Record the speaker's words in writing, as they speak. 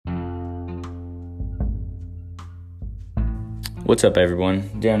What's up,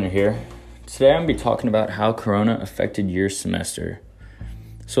 everyone? Daniel here. Today I'm going to be talking about how Corona affected your semester.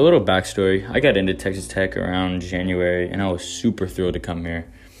 So a little backstory. I got into Texas Tech around January, and I was super thrilled to come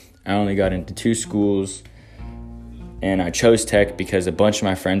here. I only got into 2 schools, and I chose Tech because a bunch of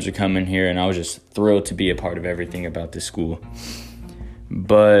my friends were coming here, and I was just thrilled to be a part of everything about this school.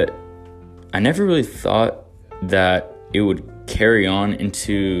 But I never really thought that it would carry on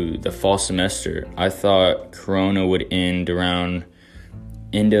into the fall semester. I thought Corona would end around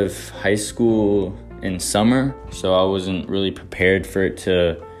end of high school and summer, so I wasn't really prepared for it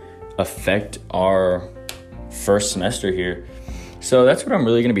to affect our first semester here. So that's what I'm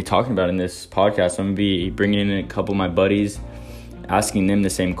really going to be talking about in this podcast. I'm going to be bringing in a couple of my buddies, asking them the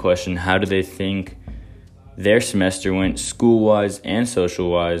same question. How do they think their semester went school-wise and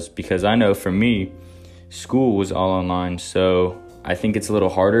social-wise? Because I know for me, school was all online, so I think it's a little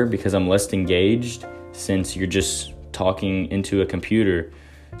harder because I'm less engaged since you're just talking into a computer.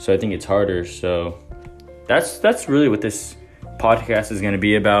 So I think it's harder. So that's really what this podcast is going to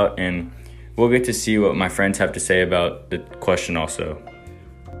be about, and we'll get to see what my friends have to say about the question also.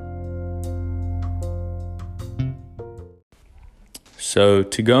 So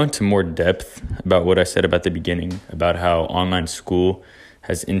to go into more depth about what I said about the beginning, about how online school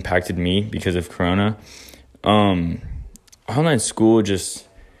has impacted me because of Corona, online school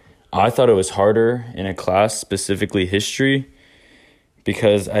I thought it was harder in a class, specifically history,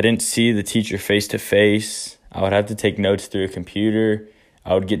 because I didn't see the teacher face to face. I would have to take notes through a computer.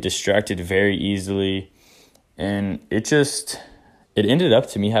 I would get distracted very easily. And it ended up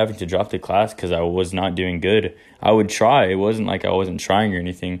to me having to drop the class because I was not doing good. I would try. It wasn't like I wasn't trying or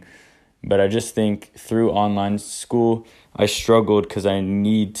anything. But I just think through online school, I struggled because I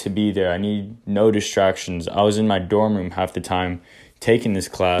need to be there. I need no distractions. I was in my dorm room half the time taking this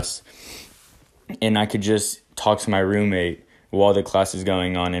class, and I could just talk to my roommate while the class is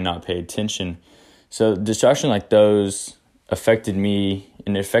going on and not pay attention. So distraction like those affected me,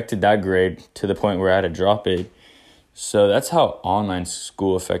 and it affected that grade to the point where I had to drop it. So that's how online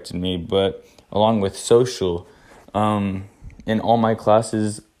school affected me. But along with social, in all my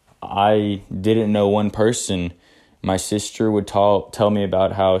classes, I didn't know one person. My sister would tell me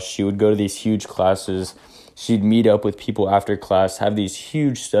about how she would go to these huge classes. She'd meet up with people after class, have these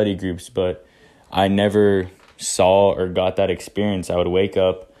huge study groups, but I never saw or got that experience. I would wake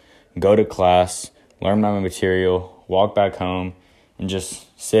up, go to class, learn my material, walk back home, and just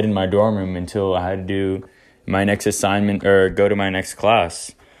sit in my dorm room until I had to do my next assignment or go to my next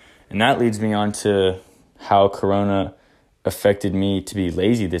class. And that leads me on to how Corona affected me to be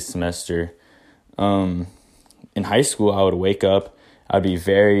lazy this semester. In high school, I would wake up, I'd be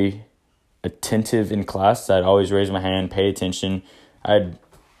very attentive in class. I'd always raise my hand, pay attention. I had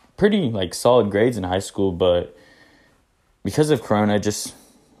pretty solid grades in high school, but because of Corona,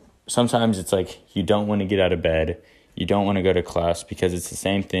 sometimes it's like you don't want to get out of bed. You don't want to go to class because it's the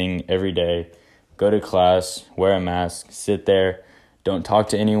same thing every day. Go to class, wear a mask, sit there, don't talk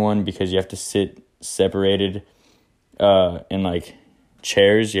to anyone because you have to sit separated in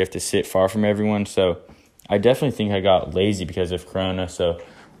chairs. You have to sit far from everyone. So I definitely think I got lazy because of Corona. So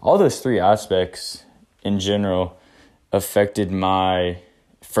all those 3 aspects in general affected my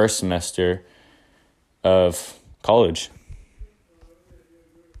first semester of college.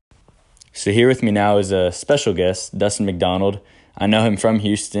 So here with me now is a special guest, Dustin McDonald. I know him from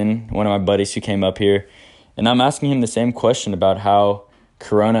Houston, one of my buddies who came up here. And I'm asking him the same question about how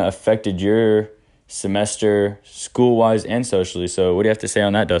Corona affected your semester school-wise and socially. So what do you have to say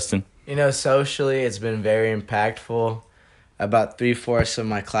on that, Dustin? Socially, it's been very impactful. About 3/4 of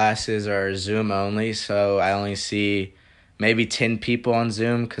my classes are Zoom only, so I only see maybe 10 people on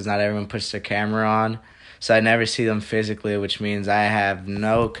Zoom because not everyone puts their camera on. So I never see them physically, which means I have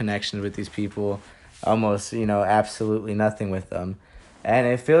no connection with these people, almost, absolutely nothing with them. And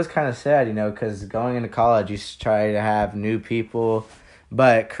it feels kind of sad, because going into college, you try to have new people,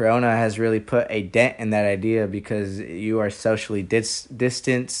 but Corona has really put a dent in that idea because you are socially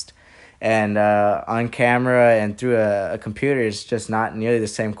distanced. And on camera and through a computer, it's just not nearly the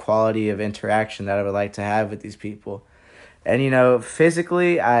same quality of interaction that I would like to have with these people. And,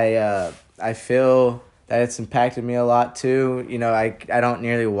 physically, I feel that it's impacted me a lot too. I don't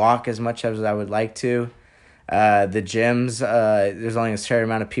nearly walk as much as I would like to. The gyms, there's only a certain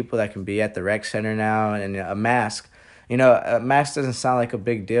amount of people that can be at the rec center now, and a mask. A mask doesn't sound like a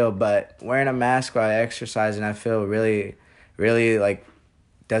big deal, but wearing a mask while exercising, I feel really, really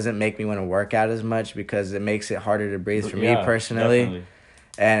doesn't make me want to work out as much because it makes it harder to breathe for me personally. Definitely.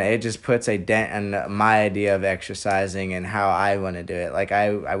 And it just puts a dent in my idea of exercising and how I want to do it.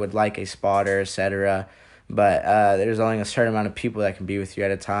 I would like a spotter, etc. but there's only a certain amount of people that can be with you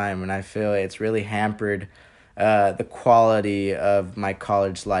at a time, and I feel it's really hampered the quality of my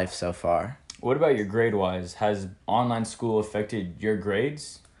college life so far. What about your grade wise? Has online school affected your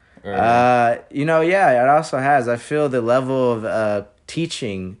grades? Or Yeah, it also has. I feel the level of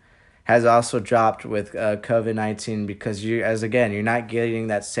teaching has also dropped with COVID-19 because you're not getting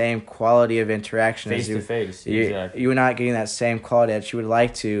that same quality of interaction face to face? Exactly. You're not getting that same quality that you would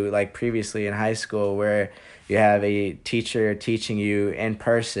like to, like previously in high school, where you have a teacher teaching you in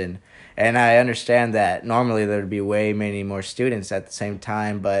person. And I understand that normally there would be way many more students at the same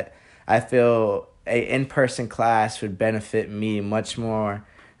time, but I feel a in-person class would benefit me much more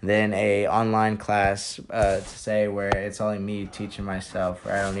than a online class, to say, where it's only me teaching myself,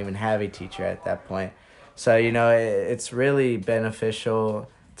 where I don't even have a teacher at that point. So, it's really beneficial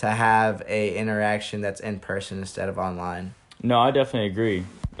to have a interaction that's in person instead of online. No, I definitely agree.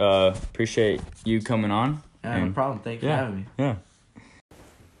 Appreciate you coming on. No problem. Thank you for having me. Yeah.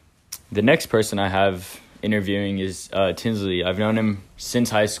 The next person I have interviewing is Tinsley. I've known him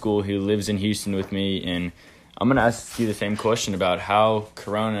since high school. He lives in Houston with me, and I'm going to ask you the same question about how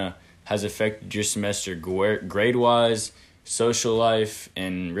Corona has affected your semester grade-wise, social life,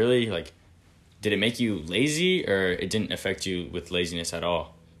 and really, did it make you lazy, or it didn't affect you with laziness at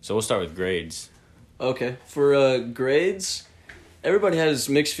all? So we'll start with grades. Okay. For grades, everybody has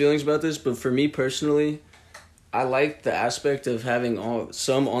mixed feelings about this, but for me personally, I like the aspect of having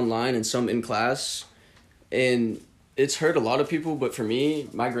some online and some in class, and it's hurt a lot of people, but for me,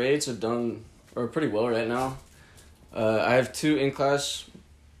 my grades are pretty well right now. I have 2 in-class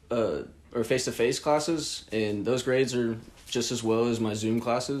or face-to-face classes, and those grades are just as well as my Zoom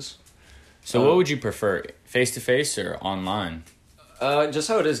classes. So what would you prefer, face-to-face or online? Just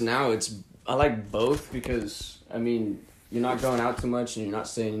how it is now, I like both because, you're not going out too much and you're not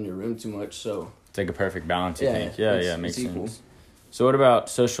staying in your room too much, so... It's like a perfect balance, you think? Yeah, makes sense. So what about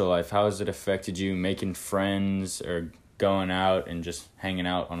social life? How has it affected you making friends or going out and just hanging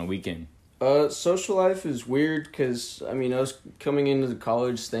out on a weekend? Social life is weird because, I was coming into the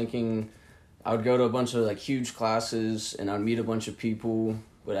college thinking I would go to a bunch of, huge classes and I'd meet a bunch of people.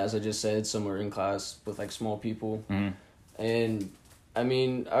 But as I just said, some are in class with, small people. Mm-hmm. And,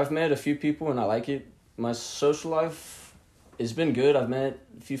 I've met a few people and I like it. My social life has been good. I've met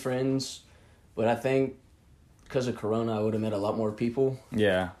a few friends. But I think because of Corona, I would have met a lot more people.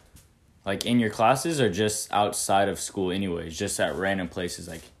 Yeah. In your classes or just outside of school anyways? Just at random places,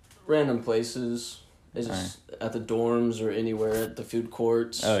 Random places. It's just at the dorms or anywhere, at the food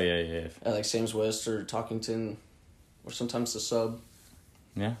courts. Oh, yeah. At, Sam's West or Talkington or sometimes the Sub.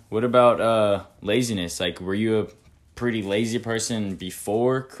 Yeah. What about laziness? Were you a pretty lazy person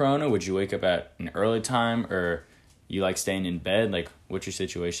before Corona? Would you wake up at an early time or you like staying in bed? What's your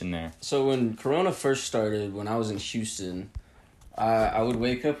situation there? So when Corona first started, when I was in Houston, I would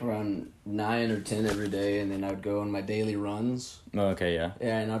wake up around 9 or 10 every day, and then I would go on my daily runs. Oh, okay, yeah.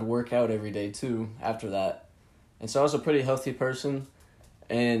 Yeah, and I'd work out every day, too, after that. And so I was a pretty healthy person.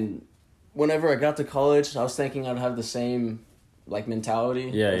 And whenever I got to college, I was thinking I'd have the same, mentality.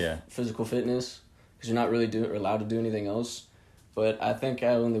 Yeah. Physical fitness, because you're not really allowed to do anything else. But I think I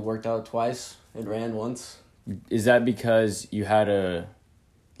only worked out twice and ran once. Is that because you had a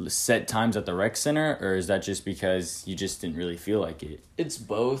set times at the rec center, or is that just because you just didn't really feel like it? It's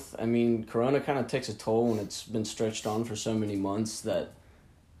both. Corona kind of takes a toll when it's been stretched on for so many months that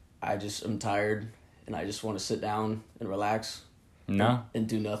I'm tired and I just want to sit down and relax. No. And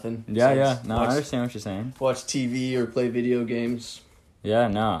do nothing. Yeah. No, I understand what you're saying. Watch TV or play video games. Yeah,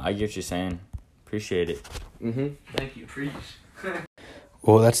 no, I get what you're saying. Appreciate it. Mm-hmm. Thank you. Preach.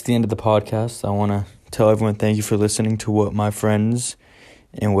 Well, that's the end of the podcast. I want to tell everyone thank you for listening to what my friends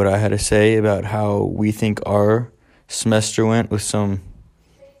and what I had to say about how we think our semester went, with some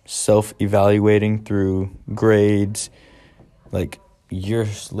self-evaluating through grades, your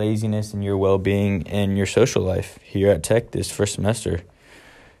laziness and your well-being and your social life here at Tech this first semester.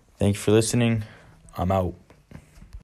 Thank you for listening. I'm out.